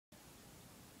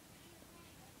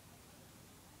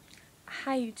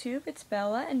Hi YouTube, it's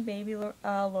Bella and baby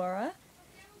Laura,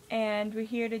 and we're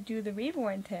here to do the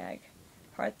Reborn tag,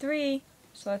 part 3,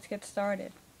 so let's get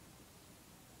started.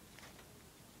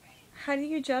 How do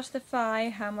you justify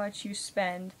how much you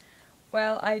spend?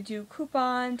 Well, I do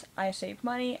coupons, I save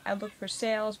money, I look for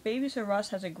sales. Babies R Us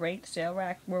has a great sale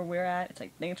rack where we're at. It's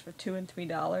like things for $2 and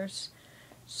 $3.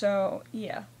 So,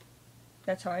 yeah,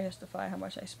 that's how I justify how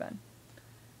much I spend.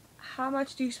 How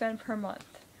much do you spend per month?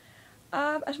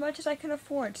 As much as I can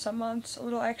afford. Some months a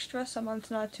little extra, some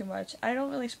months not too much. I don't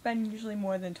really spend usually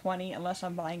more than $20 unless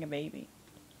I'm buying a baby.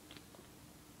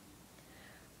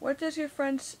 What does your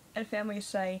friends and family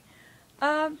say?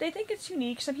 They think it's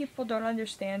unique. Some people don't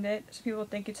understand it. Some people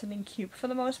think it's something cute. For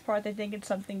the most part, they think it's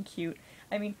something cute.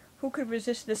 I mean, who could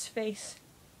resist this face?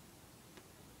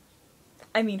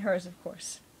 I mean hers, of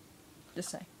course. Just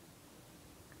say.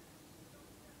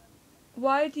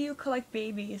 Why do you collect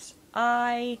babies?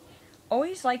 I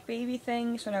always liked baby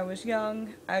things when I was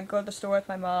young. I'd go to the store with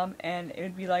my mom and it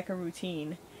would be like a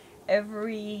routine.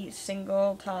 Every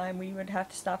single time we would have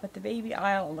to stop at the baby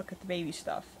aisle and look at the baby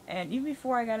stuff. And even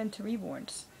before I got into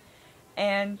Reborns.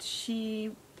 And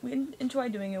she would enjoy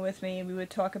doing it with me, and we would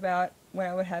talk about when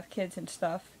I would have kids and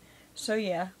stuff. So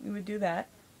yeah, we would do that.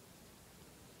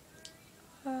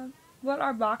 What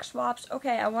are box swaps?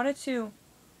 Okay, I wanted to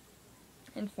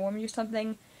inform you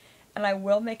something, and I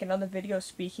will make another video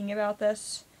speaking about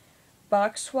this.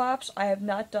 Box swaps, I have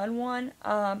not done one.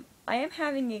 I am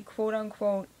having a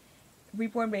quote-unquote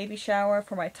reborn baby shower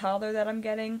for my toddler that I'm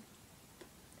getting,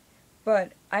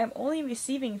 but I am only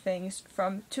receiving things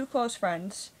from 2 close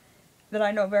friends that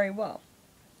I know very well.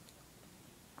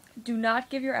 Do not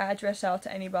give your address out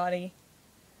to anybody.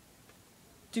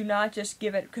 Do not just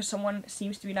give it because someone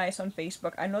seems to be nice on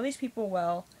Facebook. I know these people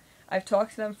well. I've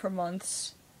talked to them for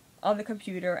months on the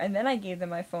computer, and then I gave them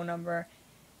my phone number,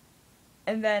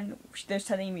 and then they're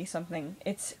sending me something.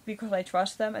 It's because I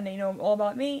trust them, and they know all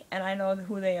about me, and I know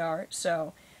who they are,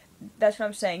 so that's what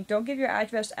I'm saying. Don't give your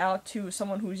address out to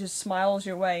someone who just smiles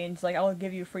your way and is like, I'll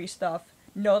give you free stuff.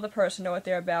 Know the person, know what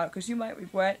they're about, because you might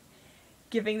regret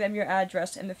giving them your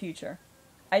address in the future.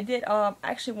 I did,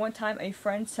 actually one time a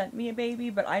friend sent me a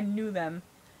baby, but I knew them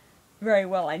very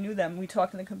well. I knew them. We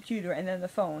talked on the computer and then the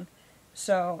phone.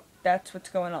 So that's what's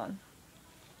going on.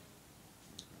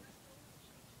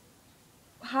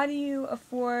 How do you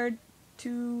afford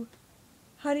your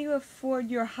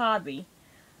hobby?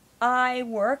 I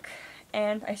work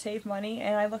and I save money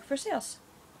and I look for sales.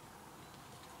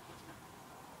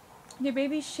 Do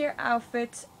babies share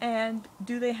outfits and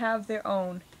do they have their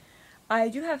own? I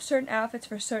do have certain outfits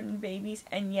for certain babies,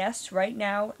 and yes, right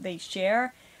now they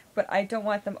share, but I don't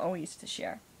want them always to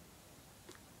share.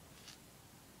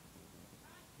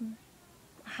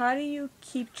 How do you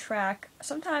keep track?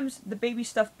 Sometimes the baby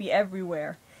stuff be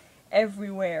everywhere,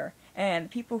 and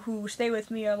people who stay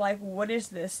with me are like, what is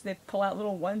this? They pull out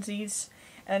little onesies,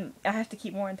 and I have to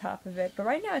keep more on top of it. But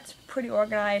right now it's pretty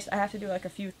organized. I have to do like a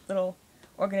few little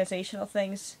organizational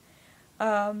things,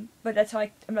 but that's how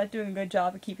I'm not doing a good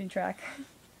job of keeping track.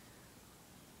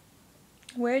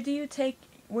 Where do you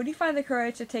find the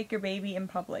courage to take your baby in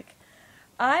public?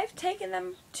 I've taken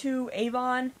them to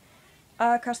Avon,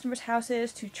 customers'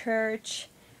 houses, to church,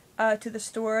 to the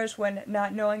stores when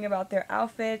not knowing about their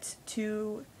outfits,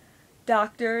 to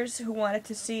doctors who wanted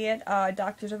to see it,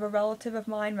 doctors of a relative of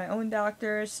mine, my own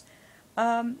doctors,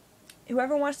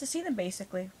 whoever wants to see them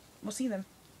basically, will see them.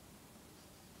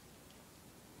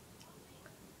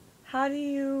 How do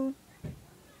you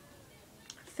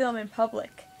film in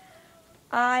public?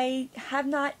 I have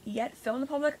not yet filmed in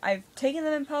public. I've taken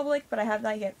them in public, but I have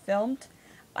not yet filmed.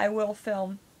 I will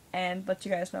film and let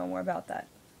you guys know more about that.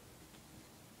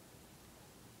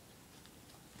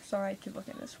 Sorry, I keep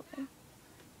looking this way.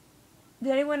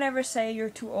 Did anyone ever say you're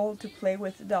too old to play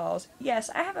with dolls? Yes,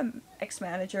 I have an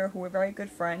ex-manager who are very good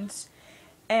friends,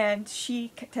 and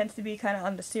she tends to be kind of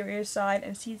on the serious side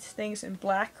and sees things in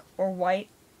black or white.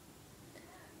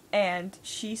 And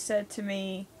she said to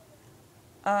me,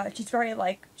 she's very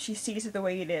like, she sees it the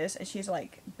way it is, and she's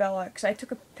like, Bella, because I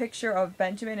took a picture of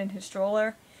Benjamin in his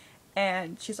stroller,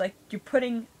 and she's like, you're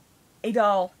putting a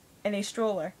doll in a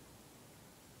stroller.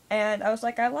 And I was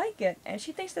like, I like it. And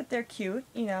she thinks that they're cute,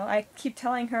 you know. I keep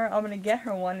telling her I'm going to get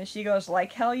her one, and she goes,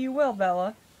 like hell you will,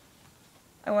 Bella.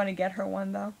 I want to get her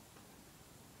one, though.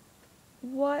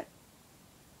 What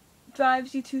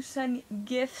drives you to send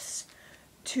gifts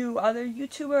to other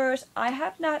YouTubers? I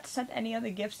have not sent any other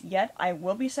gifts yet. I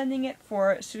will be sending it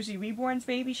for Susie Reborn's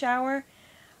baby shower,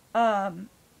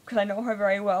 because I know her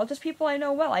very well. Just people I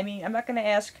know well. I mean, I'm not going to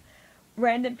ask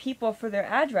random people for their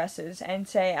addresses and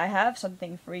say, I have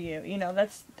something for you. You know,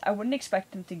 I wouldn't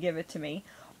expect them to give it to me.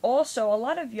 Also, a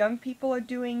lot of young people are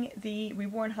doing the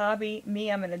Reborn hobby.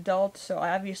 Me, I'm an adult, so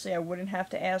obviously I wouldn't have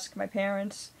to ask my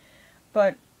parents.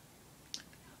 But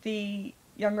the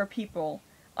younger people,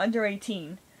 under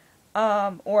 18,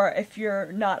 or if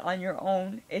you're not on your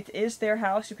own, it is their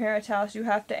house, your parents' house, you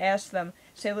have to ask them,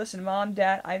 say, listen, Mom,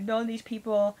 Dad, I've known these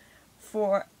people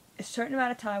for a certain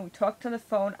amount of time, we talked on the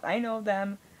phone, I know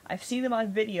them, I've seen them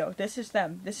on video, this is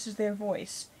them, this is their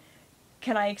voice,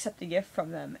 can I accept a gift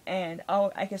from them, and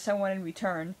I guess I want in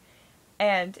return.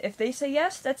 And if they say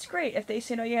yes, that's great. If they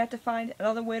say no, you have to find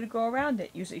another way to go around it,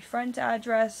 use a friend's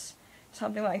address,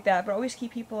 something like that, but always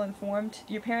keep people informed.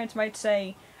 Your parents might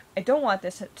say, I don't want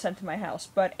this sent to my house,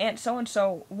 but Aunt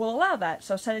so-and-so will allow that,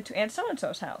 so send it to Aunt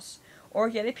so-and-so's house. Or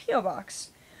get a P.O. box.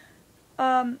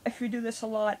 If you do this a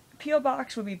lot, P.O.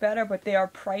 box would be better, but they are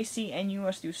pricey, and you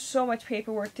must do so much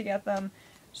paperwork to get them.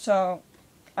 So,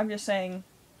 I'm just saying,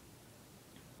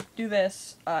 do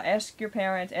this. Ask your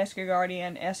parents, ask your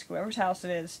guardian, ask whoever's house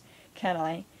it is, can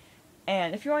I?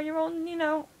 And if you're on your own, you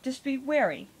know, just be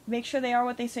wary. Make sure they are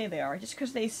what they say they are. Just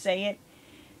because they say it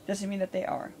doesn't mean that they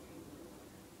are.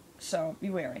 So,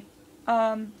 be wary.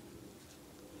 And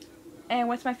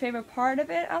what's my favorite part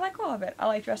of it? I like all of it. I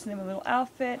like dressing them in little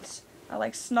outfits. I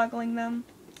like snuggling them.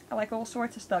 I like all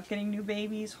sorts of stuff. Getting new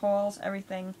babies, hauls,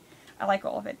 everything. I like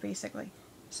all of it, basically.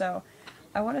 So,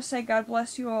 I want to say God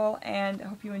bless you all, and I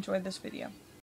hope you enjoyed this video.